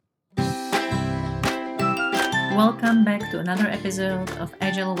Welcome back to another episode of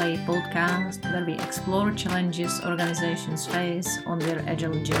Agile Way podcast, where we explore challenges organizations face on their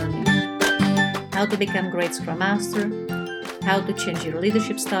Agile journey. How to become great Scrum Master, how to change your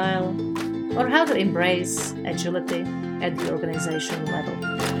leadership style, or how to embrace agility at the organizational level.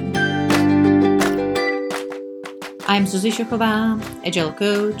 I'm Zuzi Shochová, Agile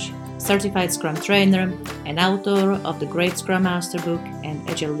coach, certified Scrum trainer, and author of the Great Scrum Master book and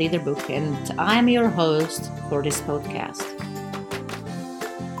Agile Leader book, and I'm your host for this podcast.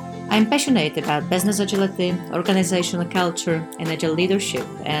 I'm passionate about business agility, organizational culture, and agile leadership,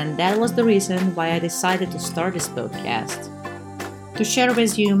 and that was the reason why I decided to start this podcast, to share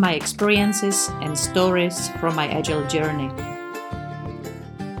with you my experiences and stories from my agile journey.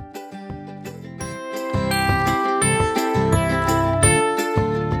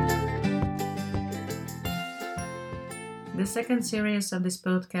 The second series of this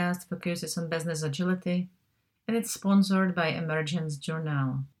podcast focuses on business agility, and it's sponsored by Emergence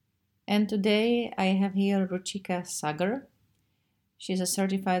Journal. And today I have here Ruchika Sagar. She's a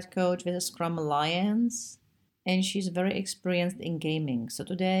certified coach with the Scrum Alliance, and she's very experienced in gaming. So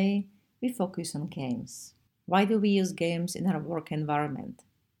today we focus on games. Why do we use games in our work environment?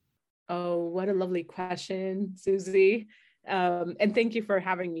 Oh, what a lovely question, Susie. And thank you for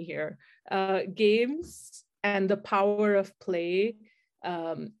having me here. Games and the power of play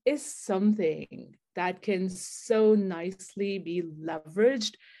is something that can so nicely be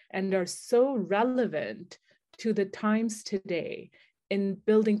leveraged and are so relevant to the times today in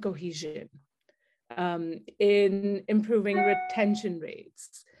building cohesion, in improving retention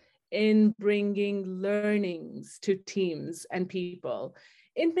rates, in bringing learnings to teams and people,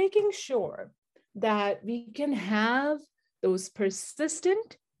 in making sure that we can have those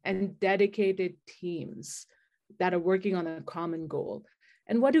persistent and dedicated teams that are working on a common goal.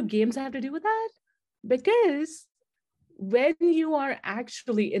 And what do games have to do with that? Because when you are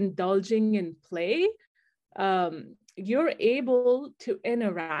actually indulging in play, you're able to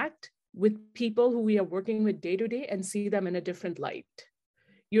interact with people who we are working with day to day and see them in a different light.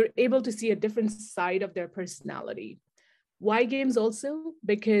 You're able to see a different side of their personality. Why games also?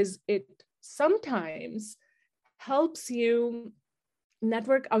 Because it sometimes helps you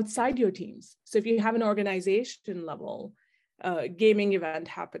network outside your teams. So if you have an organization level gaming event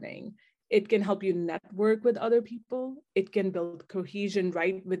happening, it can help you network with other people. It can build cohesion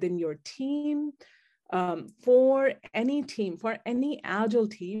right within your team. For any team, for any agile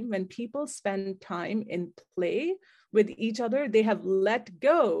team, when people spend time in play with each other, they have let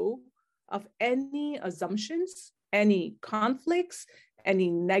go of any assumptions, any conflicts, any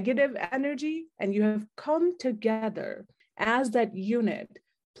negative energy, and you have come together as that unit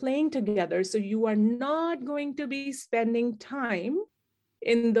playing together. So you are not going to be spending time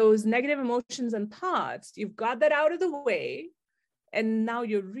in those negative emotions and thoughts. You've got that out of the way. And now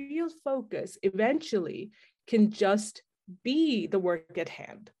your real focus eventually can just be the work at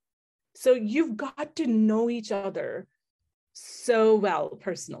hand. So you've got to know each other so well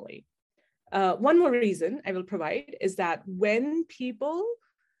personally. One more reason I will provide is that when people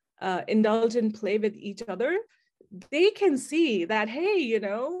indulge in play with each other, they can see that, hey,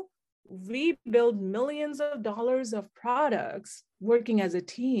 we build millions of dollars of products working as a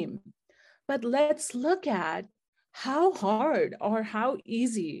team. But let's look at how hard or how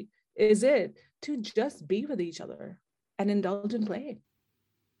easy is it to just be with each other and indulge in play.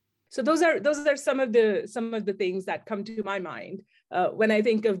 So those are some of the things that come to my mind when I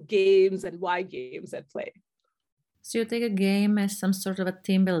think of games and why games at play. So you take a game as some sort of a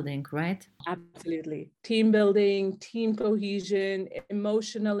team building, right? Absolutely. Team building, team cohesion,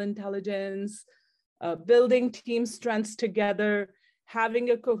 emotional intelligence, building team strengths together,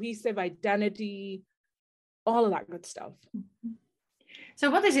 having a cohesive identity, all of that good stuff. So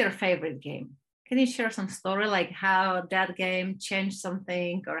what is your favorite game? Can you share some story, like how that game changed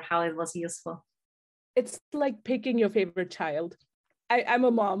something or how it was useful? It's like picking your favorite child. I'm a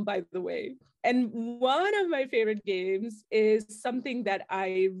mom, by the way. And one of my favorite games is something that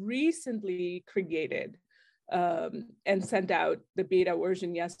I recently created and sent out the beta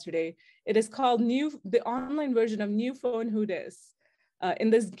version yesterday. It is called the online version of New Phone Who Dis. In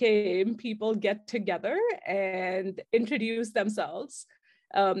this game, people get together and introduce themselves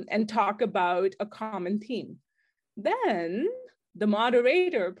and talk about a common theme. Then the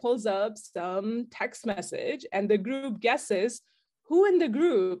moderator pulls up some text message and the group guesses who in the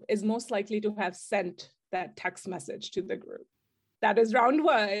group is most likely to have sent that text message to the group. That is round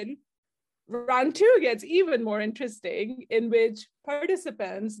one. Round two gets even more interesting, in which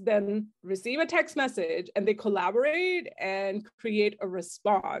participants then receive a text message and they collaborate and create a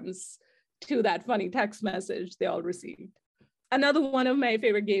response to that funny text message they all received. Another one of my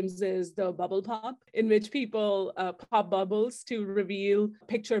favorite games is the bubble pop, in which people pop bubbles to reveal a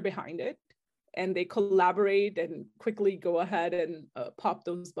picture behind it. And they collaborate and quickly go ahead and pop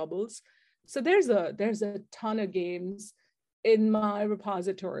those bubbles. So there's a ton of games in my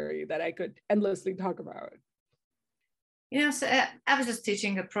repository that I could endlessly talk about. So I was just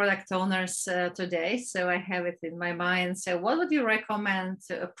teaching the product owners today, so I have it in my mind. So what would you recommend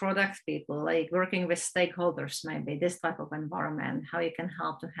to product people, like working with stakeholders, maybe this type of environment, how you can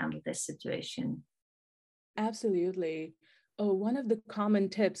help to handle this situation? Absolutely. Oh, one of the common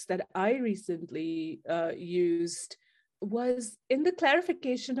tips that I recently used was in the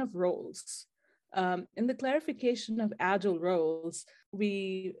clarification of roles. In the clarification of agile roles,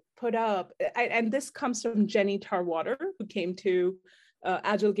 we put up, and this comes from Jenny Tarwater, who came to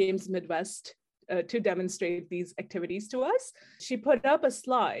Agile Games Midwest to demonstrate these activities to us. She put up a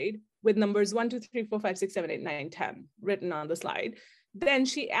slide with numbers 1, 2, 3, 4, 5, 6, 7, 8, 9, 10 written on the slide. Then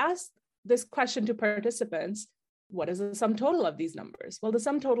she asked this question to participants: what is the sum total of these numbers? Well, the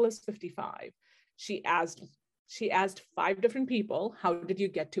sum total is 55. She asked 5 different people, how did you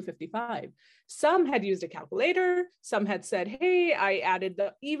get to 55? Some had used a calculator. Some had said, hey, I added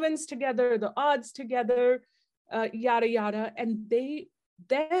the evens together, the odds together, yada, yada. And they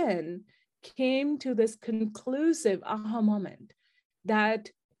then came to this conclusive aha moment that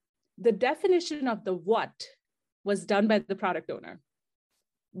the definition of the what was done by the product owner.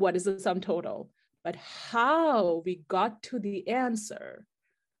 What is the sum total? But how we got to the answer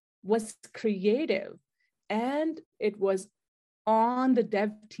was creative. And it was on the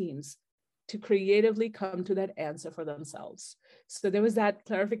dev teams to creatively come to that answer for themselves. So there was that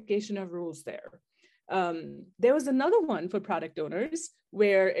clarification of rules there. There was another one for product owners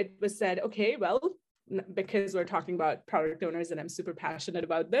where it was said, okay, well, because we're talking about product owners and I'm super passionate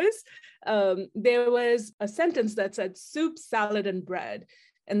about this, there was a sentence that said soup, salad, and bread.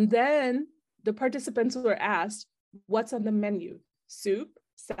 And then the participants were asked, what's on the menu? Soup,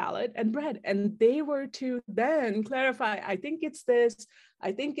 salad, and bread. And they were to then clarify, I think it's this,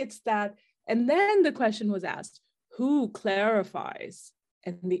 I think it's that. And then the question was asked, who clarifies?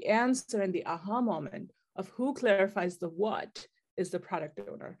 And the answer and the aha moment of who clarifies the what is the product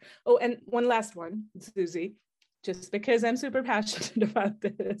owner. Oh, and one last one, Susie, just because I'm super passionate about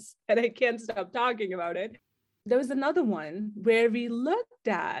this and I can't stop talking about it. There was another one where we looked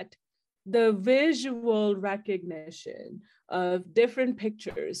at the visual recognition of different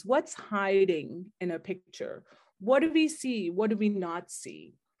pictures. What's hiding in a picture? What do we see? What do we not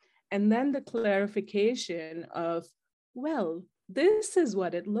see? And then the clarification of, well, this is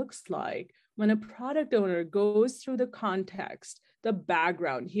what it looks like when a product owner goes through the context, the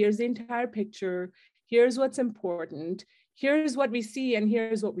background. Here's the entire picture. Here's what's important. Here's what we see, and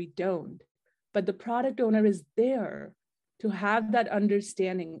here's what we don't. But the product owner is there to have that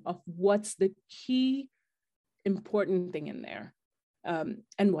understanding of what's the key important thing in there,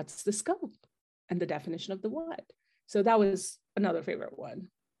 and what's the scope and the definition of the what. So that was another favorite one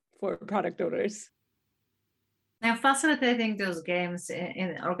for product owners. Now, facilitating those games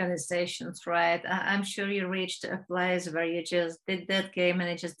in organizations, right? I'm sure you reached a place where you just did that game and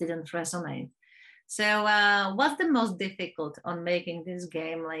it just didn't resonate. So what's the most difficult on making this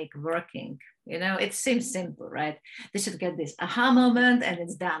game like working? It seems simple, right? They should get this aha moment and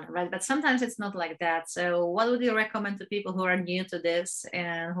it's done, right? But sometimes it's not like that. So what would you recommend to people who are new to this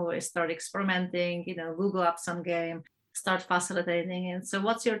and who start experimenting, Google up some game, start facilitating it? So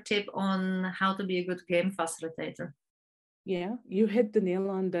what's your tip on how to be a good game facilitator? Yeah, you hit the nail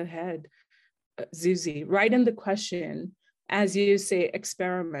on the head, Zuzi. Right in the question, as you say,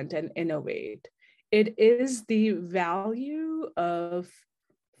 experiment and innovate. It is the value of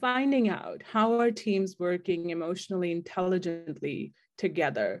finding out how are teams working emotionally intelligently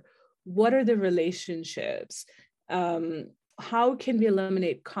together. What are the relationships? How can we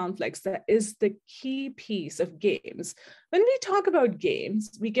eliminate conflicts? That is the key piece of games. When we talk about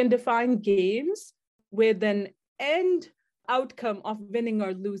games, we can define games with an end outcome of winning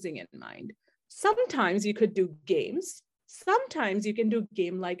or losing in mind. Sometimes you could do games. Sometimes you can do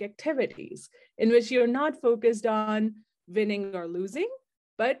game-like activities in which you're not focused on winning or losing,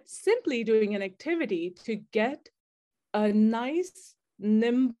 but simply doing an activity to get a nice,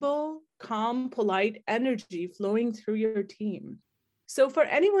 nimble, calm, polite energy flowing through your team. So for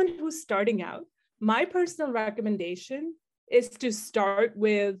anyone who's starting out, my personal recommendation is to start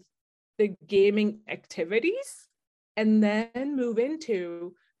with the gaming activities and then move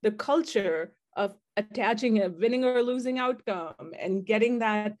into the culture of attaching a winning or losing outcome and getting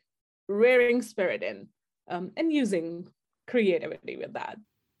that raring spirit in, and using creativity with that.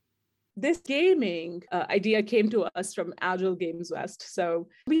 this gaming idea came to us from Agile Games West. So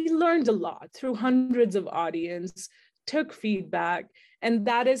we learned a lot through hundreds of audience, took feedback, and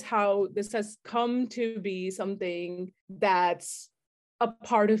that is how this has come to be something that's a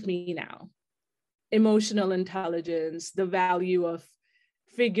part of me now. Emotional intelligence, the value of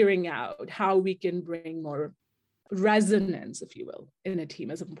figuring out how we can bring more resonance, if you will, in a team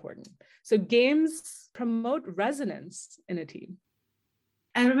is important. So games promote resonance in a team.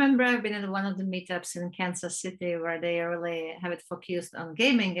 I remember I've been in one of the meetups in Kansas City where they really have it focused on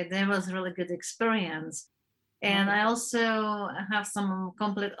gaming, and there was a really good experience. And I also have some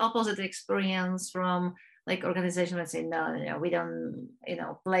complete opposite experience from like organizations that say, no, we don't,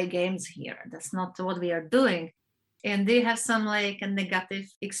 play games here. That's not what we are doing. And do you have some like a negative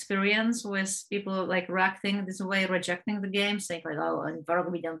experience with people like reacting this way, rejecting the game, saying like, oh, in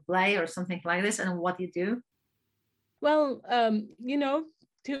Borg we don't play or something like this, and what you do? Well,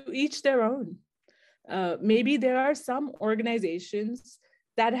 to each their own. Maybe there are some organizations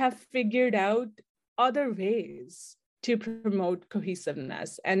that have figured out other ways to promote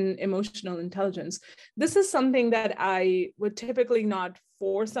cohesiveness and emotional intelligence. This is something that I would typically not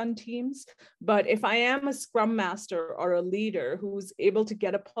force on teams, but if I am a scrum master or a leader who's able to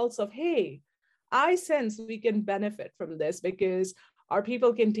get a pulse of, hey, I sense we can benefit from this because our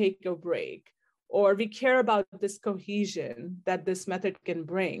people can take a break, or we care about this cohesion that this method can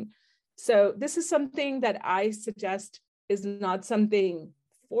bring. So this is something that I suggest is not something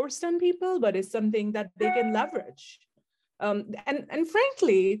forced on people, but is something that they can leverage. And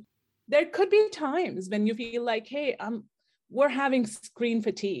frankly, there could be times when you feel like, hey, we're having screen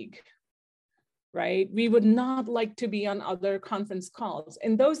fatigue, right? We would not like to be on other conference calls.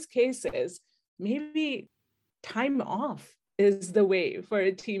 In those cases, maybe time off is the way for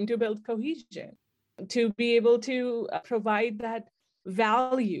a team to build cohesion, to be able to provide that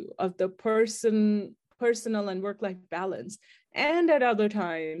value of the personal and work-life balance. And at other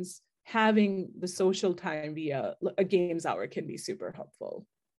times, having the social time via a games hour can be super helpful.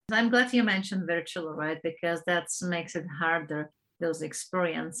 I'm glad you mentioned virtual, right? Because that makes it harder, those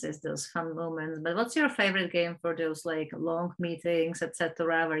experiences, those fun moments. But what's your favorite game for those like long meetings,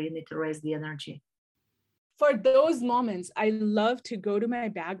 etc., where you need to raise the energy? For those moments, I love to go to my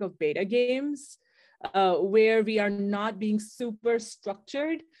bag of beta games where we are not being super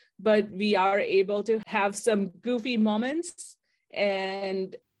structured, but we are able to have some goofy moments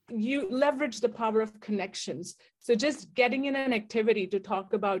and you leverage the power of connections. So just getting in an activity to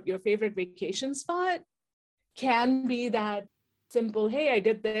talk about your favorite vacation spot can be that simple, hey, I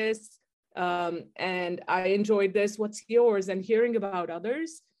did this and I enjoyed this, what's yours? And hearing about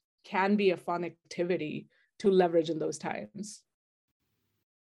others can be a fun activity to leverage in those times.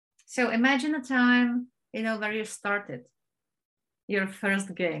 So imagine a time, where you started your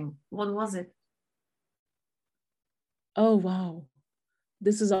first game. What was it? Oh, wow.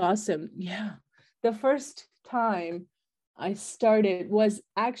 This is awesome. Yeah. The first time I started was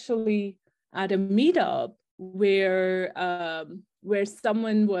actually at a meetup where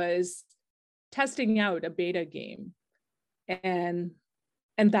someone was testing out a beta game. And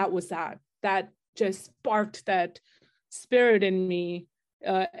that was that just sparked that spirit in me.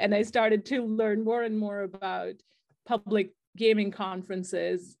 And I started to learn more and more about public gaming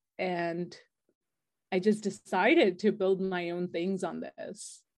conferences, and I just decided to build my own things on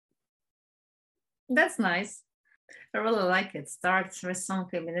this. That's nice. I really like it. Start with some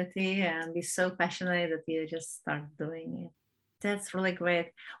community and be so passionate that you just start doing it. That's really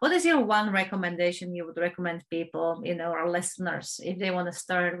great. What is your one recommendation you would recommend people, our listeners, if they want to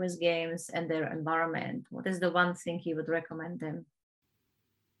start with games and their environment? What is the one thing you would recommend them?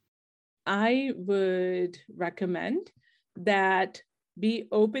 I would recommend that be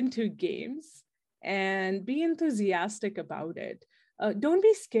open to games and be enthusiastic about it. Don't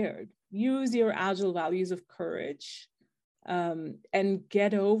be scared. Use your Agile values of courage and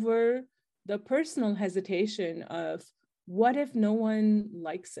get over the personal hesitation of what if no one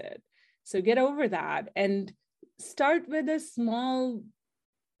likes it? So get over that and start with a small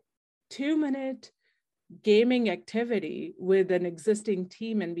 2-minute gaming activity with an existing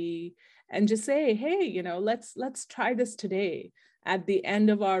team and just say, hey, let's try this today at the end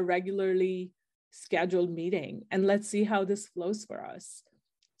of our regularly scheduled meeting, and let's see how this flows for us.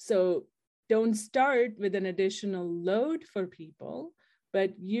 So don't start with an additional load for people,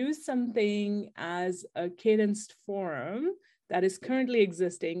 but use something as a cadenced forum that is currently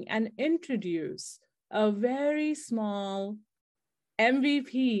existing and introduce a very small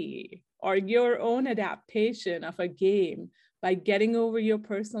MVP or your own adaptation of a game by getting over your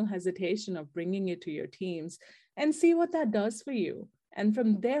personal hesitation of bringing it to your teams, and see what that does for you. And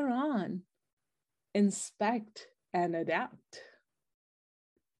from there on, inspect and adapt.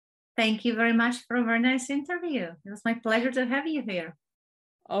 Thank you very much for a very nice interview. It was my pleasure to have you here.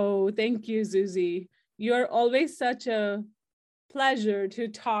 Oh, thank you, Zuzi. You're always such a pleasure to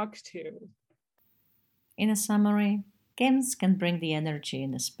talk to. In a summary, games can bring the energy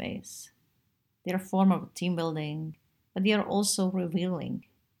in a space. They're a form of team building, but they are also revealing.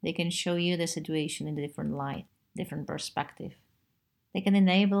 They can show you the situation in a different light, different perspective. They can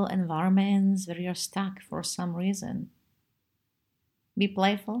enable environments where you're stuck for some reason. Be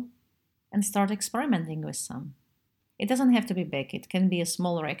playful and start experimenting with some. It doesn't have to be big. It can be a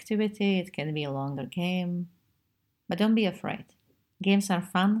smaller activity, it can be a longer game. But don't be afraid. Games are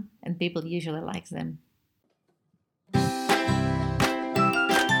fun and people usually like them.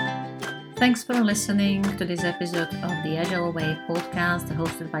 Thanks for listening to this episode of the Agile Way podcast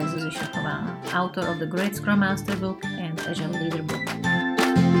hosted by Zuzi Shochová, author of the Great Scrum Master book and Agile Leader book.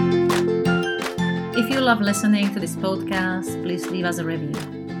 If you love listening to this podcast, please leave us a review.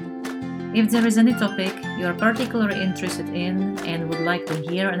 If there is any topic you are particularly interested in and would like to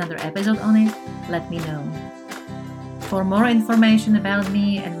hear another episode on it, let me know. For more information about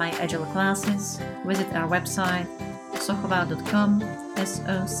me and my Agile classes, visit our website sochova.com,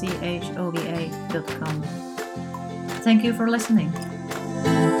 sochova.com. Thank you for listening.